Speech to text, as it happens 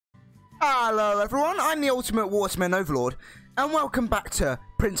Hello everyone, I'm the Ultimate Waterman Overlord, and welcome back to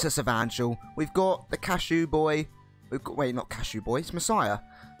Princess Evangile. We've got the Cashew Boy, wait, not Cashew Boy, it's Masaya.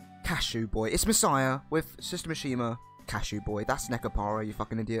 Cashew Boy, it's Masaya with Sister Mishima, Cashew Boy, that's Nekopara, you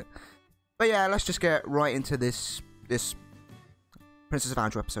fucking idiot. But yeah, let's just get right into this Princess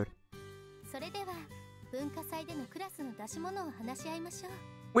Evangile episode.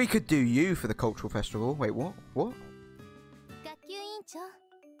 We could do you for the cultural festival. Wait, what? What?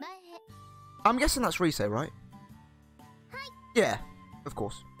 I'm guessing that's Rise, right? Yeah, of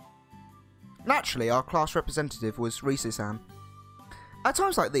course. Naturally, our class representative was Rise-san. At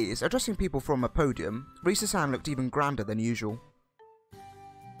times like these, addressing people from a podium, Rise-san looked even grander than usual.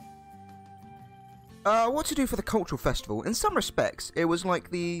 What to do for the cultural festival? In some respects, it was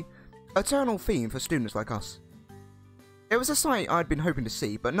like the eternal theme for students like us. It was a sight I'd been hoping to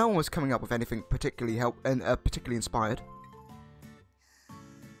see, but no one was coming up with anything particularly particularly inspired.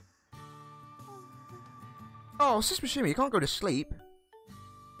 Oh, Sister Mishima, you can't go to sleep.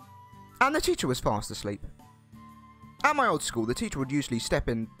 And the teacher was fast asleep. At my old school, the teacher would usually step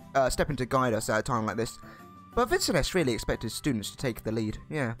in to guide us at a time like this. But Vincent really expected students to take the lead.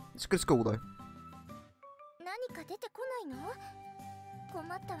 Yeah, it's a good school though.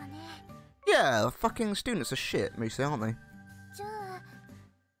 Yeah, fucking students are shit, Masaya, aren't they?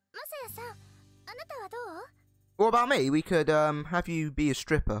 What about me? We could have you be a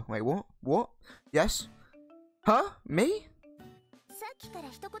stripper. Wait, what? What? Yes? Huh? Me?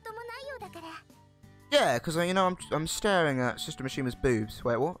 Yeah, because you know I'm staring at Sister Mishima's boobs.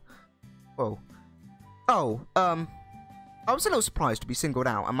 Wait, what? Whoa. Oh, I was a little surprised to be singled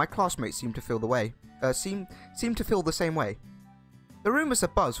out, and my classmates seemed to feel the way. Seemed to feel the same way. The room was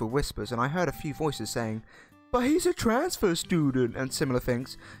abuzz with whispers, and I heard a few voices saying, "But he's a transfer student," and similar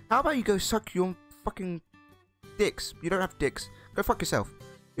things. How about you go suck your fucking dicks? You don't have dicks. Go fuck yourself.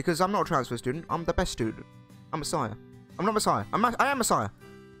 Because I'm not a transfer student. I'm the best student. I'm Masaya. I'm not Masaya. I am Masaya.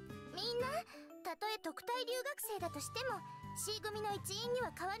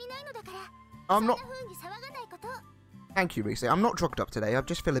 I'm not. Thank you, Rise. I'm not drugged up today. I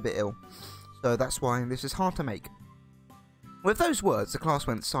just feel a bit ill. So that's why this is hard to make. With those words, the class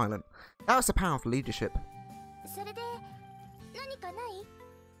went silent. That was the power of leadership.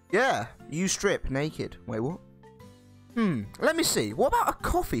 Yeah, you strip naked. Wait, what? Let me see. What about a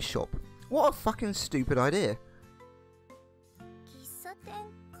coffee shop? What a fucking stupid idea.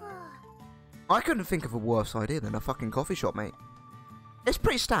 I couldn't think of a worse idea than a fucking coffee shop, mate. It's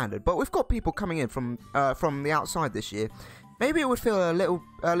pretty standard, but we've got people coming in from the outside this year. Maybe it would feel a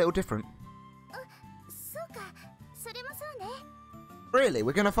little different. Really?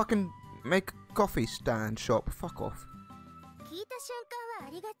 We're gonna fucking make a coffee stand shop? Fuck off.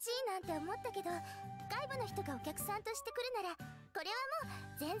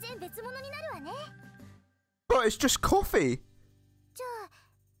 But it's just coffee.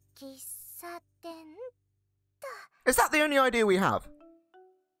 Is that the only idea we have?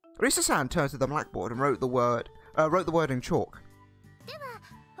 Risa-san turned to the blackboard and wrote the word in chalk.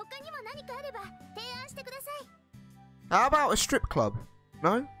 How about a strip club?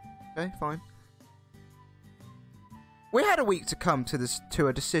 No? Okay, fine. We had a week to come to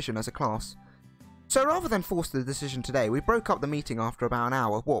a decision as a class. So rather than force the decision today, we broke up the meeting after about an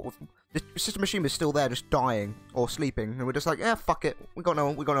hour. What? Sister Mishima is still there, just dying or sleeping, and we're just like, yeah, fuck it. We got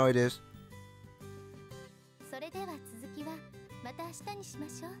no ideas.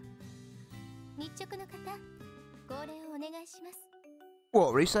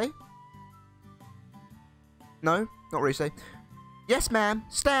 What, Rise? No, not Rise. Yes, ma'am.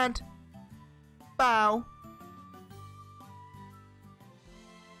 Stand. Bow.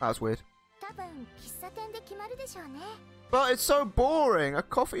 That was weird. But it's so boring. A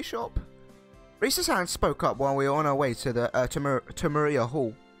coffee shop. Risa-san spoke up while we were on our way to the to Maria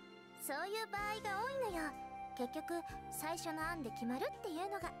Hall.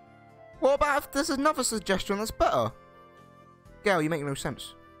 What about if there's another suggestion that's better? Gail, you make no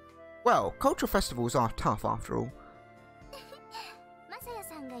sense. Well, cultural festivals are tough after all.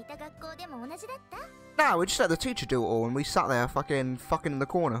 Nah, we just let the teacher do it all and we sat there fucking in the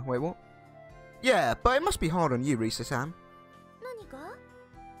corner. Wait, what? Yeah, but it must be hard on you, Risa-san.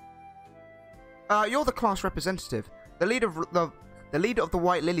 You're the class representative, the leader of the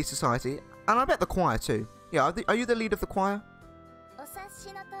White Lily Society, and I bet the choir too. Yeah, are you the leader of the choir?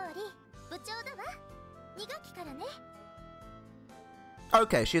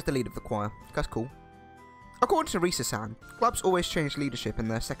 Okay, she is the leader of the choir. That's cool. According to Risa-san, clubs always change leadership in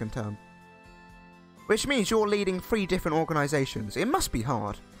their second term. Which means you're leading 3 different organisations. It must be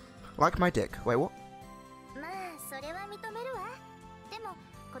hard. Like my dick. Wait, what?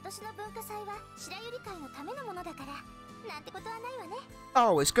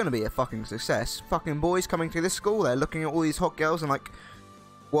 Oh, it's gonna be a fucking success. Fucking boys coming to this school, they're looking at all these hot girls and like,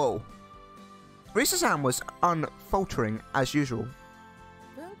 whoa. Risa-san was unfaltering as usual.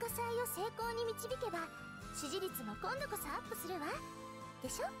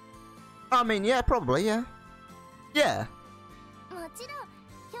 I mean, yeah, probably, yeah. Yeah.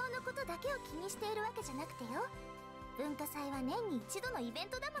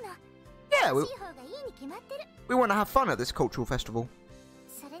 Yeah, we want to have fun at this cultural festival.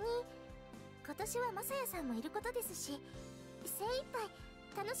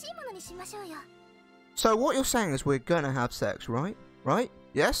 So what you're saying is we're gonna have sex, right? Right?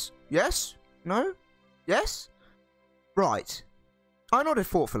 Yes? Yes? No? Yes? Right. I nodded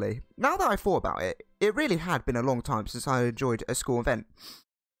thoughtfully. Now that I thought about it, it really had been a long time since I enjoyed a school event.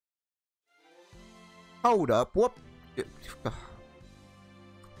 Hold up, what?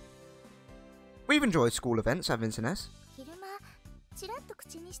 We've enjoyed school events, haven't we?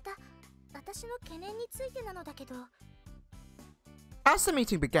 As the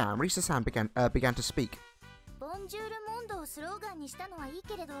meeting began, Risa-san began to speak.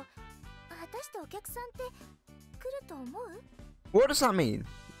 What does that mean?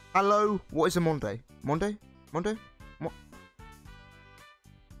 Hello, what is a Monday? Monday? Monday?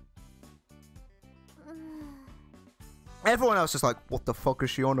 Everyone else is like, what the fuck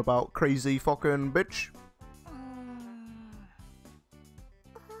is she on about, crazy fucking bitch?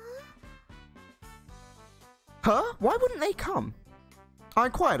 Huh? Why wouldn't they come? I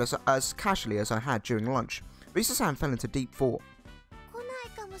inquired as casually as I had during lunch. Risa-san fell into deep thought.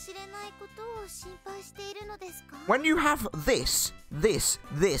 When you have this,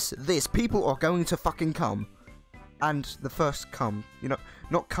 people are going to fucking come. And the first come, you know,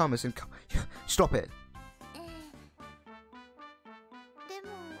 not come as in come. Stop it.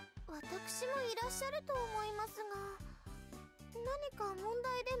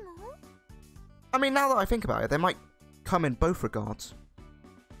 I mean, now that I think about it, they might come in both regards.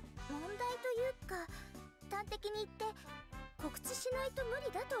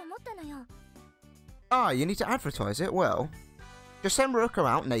 Ah, you need to advertise it? Well, just send Ruka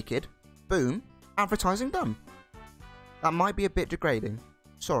out naked. Boom. Advertising done. That might be a bit degrading.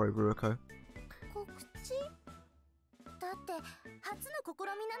 Sorry, Ruko.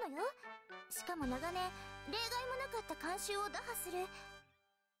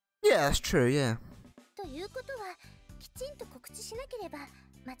 Yeah, that's true, yeah.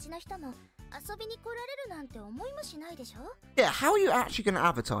 Yeah, how are you actually going to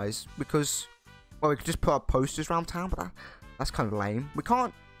advertise? Because, well, we could just put up posters around town, but that's kind of lame. We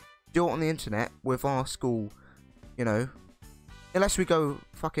can't do it on the internet with our school, you know. Unless we go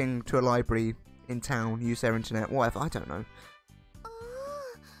fucking to a library in town, use their internet, whatever, I don't know.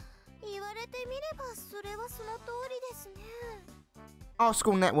 Our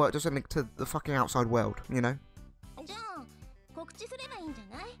school network doesn't link to the fucking outside world, you know?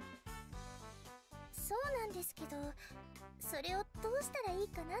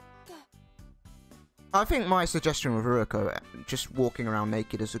 I think my suggestion with Ruko, just walking around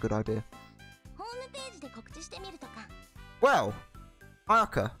naked, is a good idea. Well,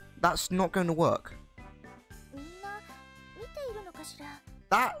 Ayaka, that's not going to work.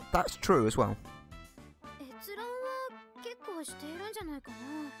 That's true as well.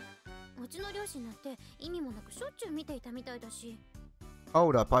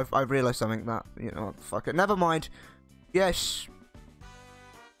 Hold up, I've realised something that, you know, fuck it. Never mind. Yes.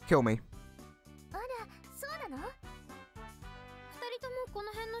 Kill me.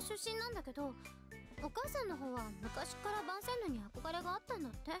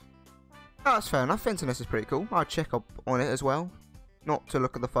 Oh, that's fair enough. Internet is pretty cool. I'll check up on it as well. Not to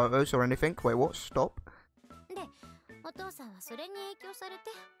look at the photos or anything. Wait, what? Stop.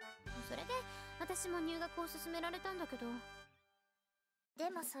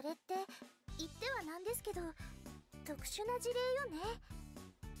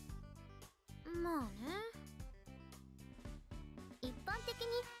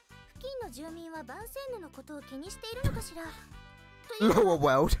 Lower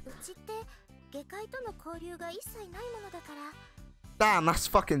world. Damn, that's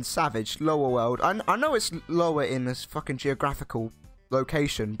fucking savage. Lower world. I know it's lower in this fucking geographical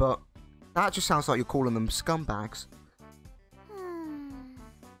location, but that just sounds like you're calling them scumbags.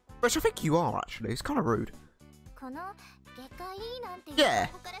 Which I think you are, actually. It's kind of rude. Yeah.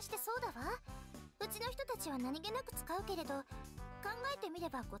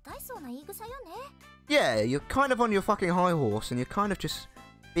 Yeah, you're kind of on your fucking high horse, and you're kind of just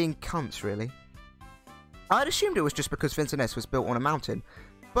being cunts, really. I'd assumed it was just because Vincennes was built on a mountain,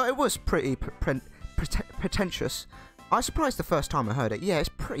 but it was pretty pretentious. I was surprised the first time I heard it. Yeah, it's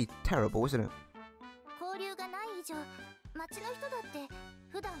pretty terrible, isn't it?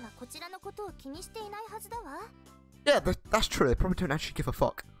 Yeah, that's true. They probably don't actually give a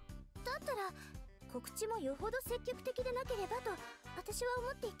fuck.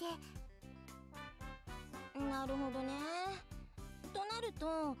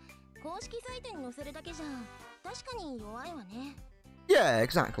 Yeah,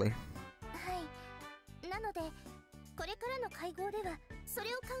 exactly.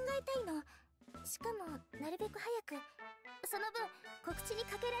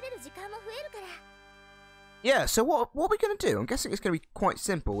 Yeah, so what are we going to do? I'm guessing it's going to be quite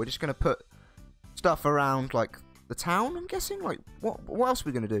simple. We're just going to put stuff around, like, the town, I'm guessing? Like, what else are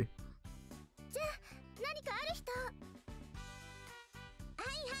we going to do?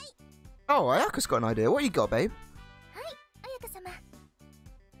 Oh, Ayaka's got an idea. What you got, babe?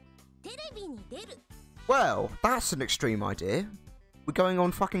 Well, that's an extreme idea. We're going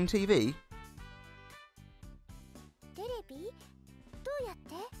on fucking TV?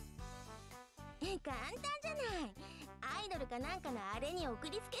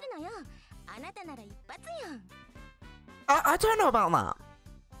 I don't know about that.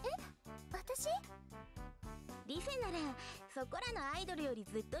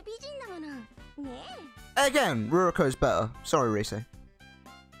 Again, Ruroko's better. Sorry, Rise.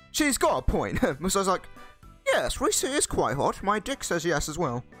 She's got a point. So I was like, yes, Rise is quite hot. My dick says yes as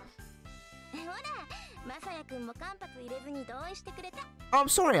well. I'm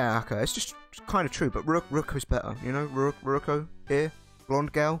sorry, Ayaka. It's just kind of true, but Ruroko's better. You know, Ruroko here,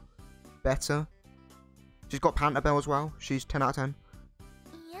 blonde girl, better. She's got Pantabelle as well. She's 10 out of 10.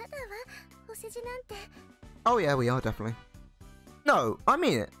 Oh yeah, we are definitely. No, I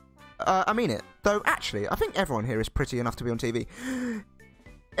mean it. I mean it. Though actually, I think everyone here is pretty enough to be on TV,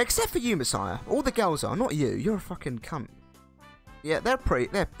 except for you, Masaya. All the girls are, not you. You're a fucking cunt. Yeah, they're pretty.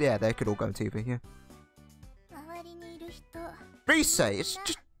 Yeah, they could all go on TV. Yeah. Please say it's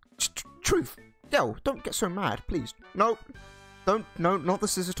just truth. Yo, don't get so mad, please. No, don't. No, not the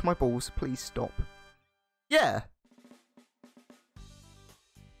scissors to my balls. Please stop. Yeah.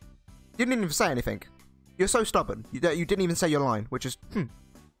 You didn't even say anything. You're so stubborn. You didn't even say your line, which is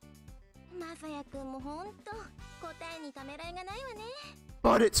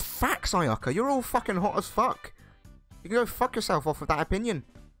But it's facts, Ayaka. You're all fucking hot as fuck. You can go fuck yourself off with that opinion.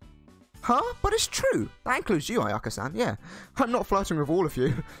 Huh? But it's true. That includes you, Ayaka-san. Yeah. I'm not flirting with all of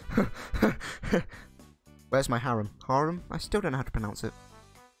you. Where's my harem? Harem? I still don't know how to pronounce it.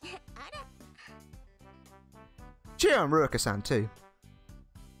 Cheer on Ruroka-san too.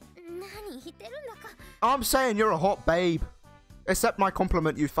 I'm saying you're a hot babe. Accept my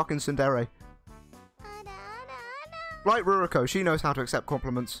compliment, you fucking tsundere. Like Ruroko, she knows how to accept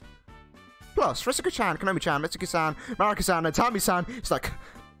compliments. Plus, Risuka-chan, Konomi-chan, Mitsuki-san, Marika-san, and Tami-san, it's like,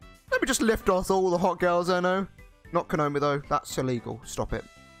 let me just lift off all the hot girls I know. Not Konomi though, that's illegal. Stop it.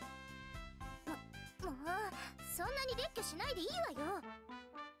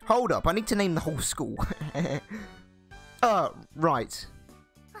 Hold up, I need to name the whole school. Right.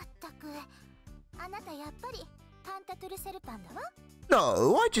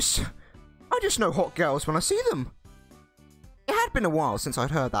 No, I just know hot girls when I see them. It had been a while since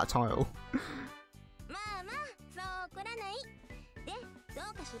I'd heard that title.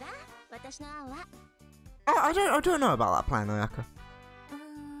 I don't know about that plan, Ayaka.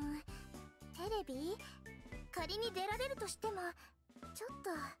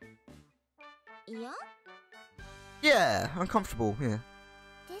 Yeah, uncomfortable, yeah.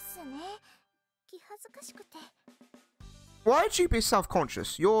 Why'd you be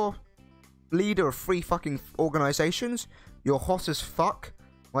self-conscious? You're leader of 3 fucking organizations. You're hot as fuck.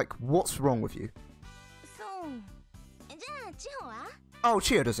 Like, what's wrong with you? Oh,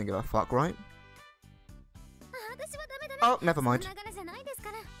 Chio doesn't give a fuck, right? Oh, never mind.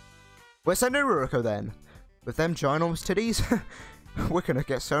 We're sending Ruroko then. With them ginormous titties, we're gonna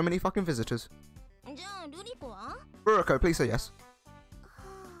get so many fucking visitors. Ruroko, please say yes.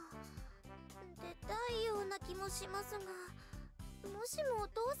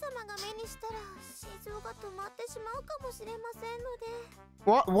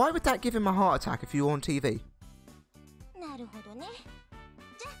 What? Why would that give him a heart attack if you were on TV?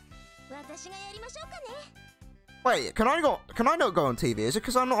 Wait, can I not go on TV? Is it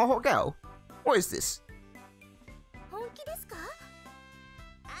because I'm not a hot girl? What is this?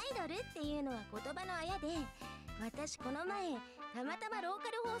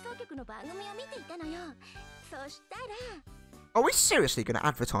 Are we seriously going to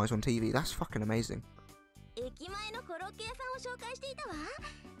advertise on TV? That's fucking amazing. 駅前のコロッケ屋さんを紹介していたわ。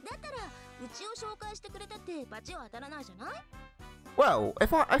だったらうちを紹介してくれたってバチは当たらないじゃない？ Well,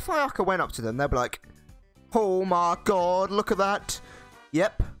 if Ayaka went up to them, they'd be like, "Oh my god, look at that.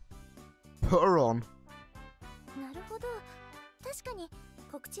 Yep, put her on." なるほど。確かに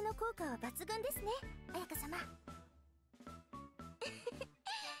告知の効果は抜群ですね、彩香様。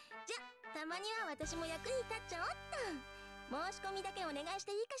じゃ、たまには私も役に立っちゃおうっと。申し込みだけお願いし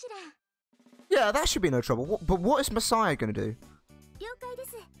ていいかしら。Yeah, that should be no trouble. But what is Masaya gonna do? 了解で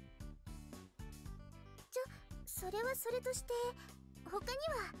す。それはそれとして、他に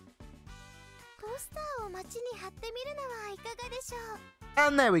はポスターを街に貼ってみるのはいかがでしょう。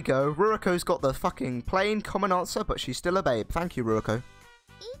 And there we go. Ruroko's got the fucking plain common answer, but she's still a babe. Thank you, Ruroko. いい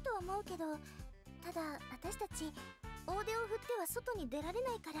と思うけど、ただ私たち大手を振っては外に出られ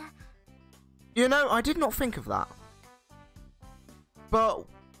ないから。 You know, I did not think of that. But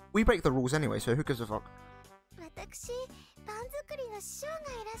we break the rules anyway, so who gives a fuck? 私、パン作りの師匠が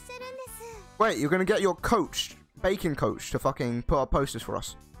いらっしゃるんです。 Wait, you're gonna get your coach, baking coach, to fucking put up posters for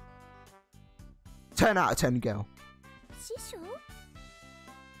us? 10 out of 10, girl. 師匠？あ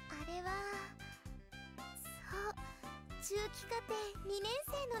れは、そう、中期課程2年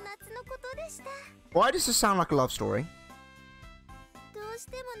生の夏のことでした。 Why does this sound like a love story? どうし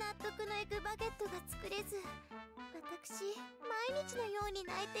ても納得のいくバゲットが作れず、私、毎日のように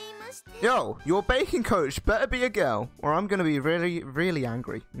泣いていまして。 Yo, your baking coach better be a girl, or I'm gonna be really, really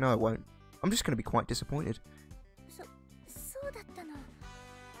angry. No, I won't. I'm just gonna be quite disappointed. そうだったの。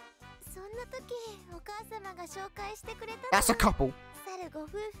そんな時、お母様が紹介してくれたのが That's a couple. 去るご夫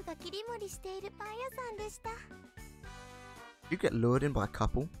婦が切り盛りしているパン屋さんでした。 You get lured in by a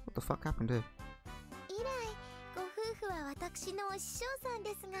couple? What the fuck happened here? 以来、ご夫婦は私のお師匠さん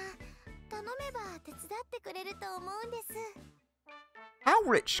ですが、頼めば手伝ってくれると思うんです。 How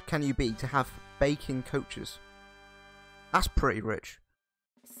rich can you be to have baking coaches? That's pretty rich.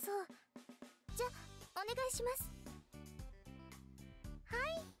 そう。じゃ、お願いします。は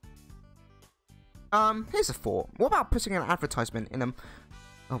い。Here's a thought. What about putting an advertisement in a...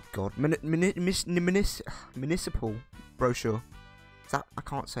 Oh god. Municipal brochure. Is that... I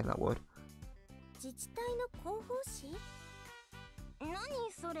can't say that word. 自治体の広報誌？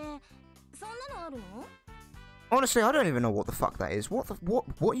何それ？そんなのあるの？ Honestly, I don't even know what the fuck that is. What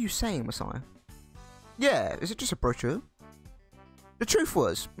are you saying, Masaya? Yeah, is it just a brochure? The truth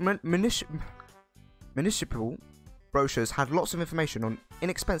was, municipal brochures had lots of information on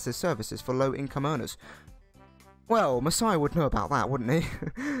inexpensive services for low-income earners. Well, Masaya would know about that, wouldn't he?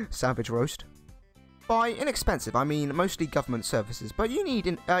 Savage roast. By inexpensive, I mean mostly government services, but you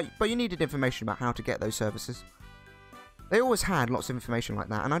needed information about how to get those services. They always had lots of information like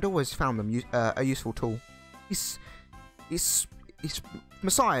that, and I'd always found them a useful tool.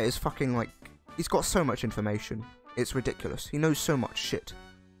 Masaya is fucking like, he's got so much information. It's ridiculous. He knows so much shit.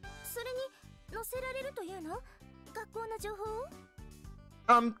 それに載せられるというの？学校の情報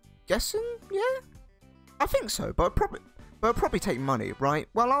を？ Guessing? Yeah? I think so, but it'll probably take money, right?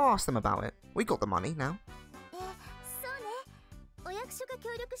 Well, I'll ask them about it. We got the money now. そうね。お役所が協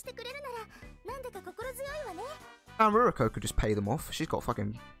力してくれるなら、なんだか心強いわね。And Ruriko could just pay them off. She's got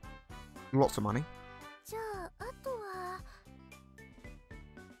fucking lots of money. じゃあ、あとは...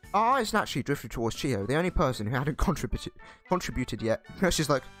 Our eyes naturally drifted towards Chio, the only person who hadn't contributed yet. She's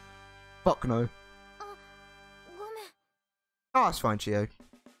like, fuck no. あ、ごめん。 Oh, that's fine, Chio.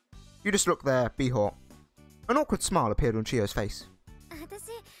 You just look there, be hot. An awkward smile appeared on Chio's face.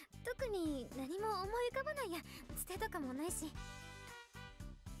 私、特に何も思い浮かばないや。つてとかもないし。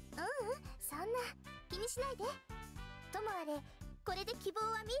そんな、気にしないで。ともあれ、これで希望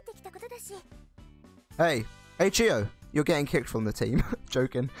は見えてきたことだし。Hey, Chio, you're getting kicked from the team.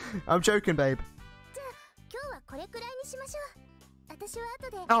 Joking. I'm joking, babe. じゃあ、今日はこれくらいにしましょう。私は後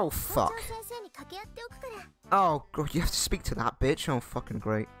で、 Oh, fuck. 校長先生に掛け合っておくから。 Oh, God, you have to speak to that bitch? Oh, fucking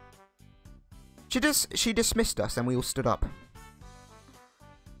great. She dismissed us and we all stood up.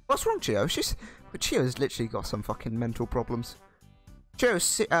 What's wrong, Chio? Chio's literally got some fucking mental problems. Chio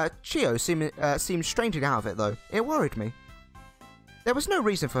seemed strangely out of it, though. It worried me. There was no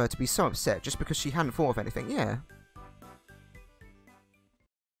reason for her to be so upset just because she hadn't thought of anything, yeah.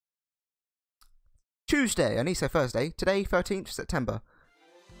 Tuesday, I need to say Thursday. Today, 13th September.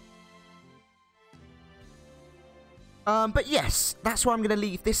 But yes, that's where I'm going to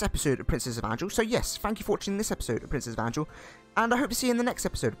leave this episode of Princess Evangile. So yes, thank you for watching this episode of Princess Evangile. And I hope to see you in the next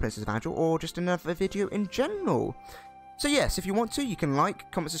episode of Princess Evangile, or just another video in general. So yes, if you want to, you can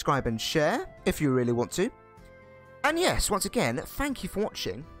like, comment, subscribe, and share, if you really want to. And yes, once again, thank you for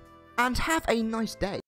watching, and have a nice day.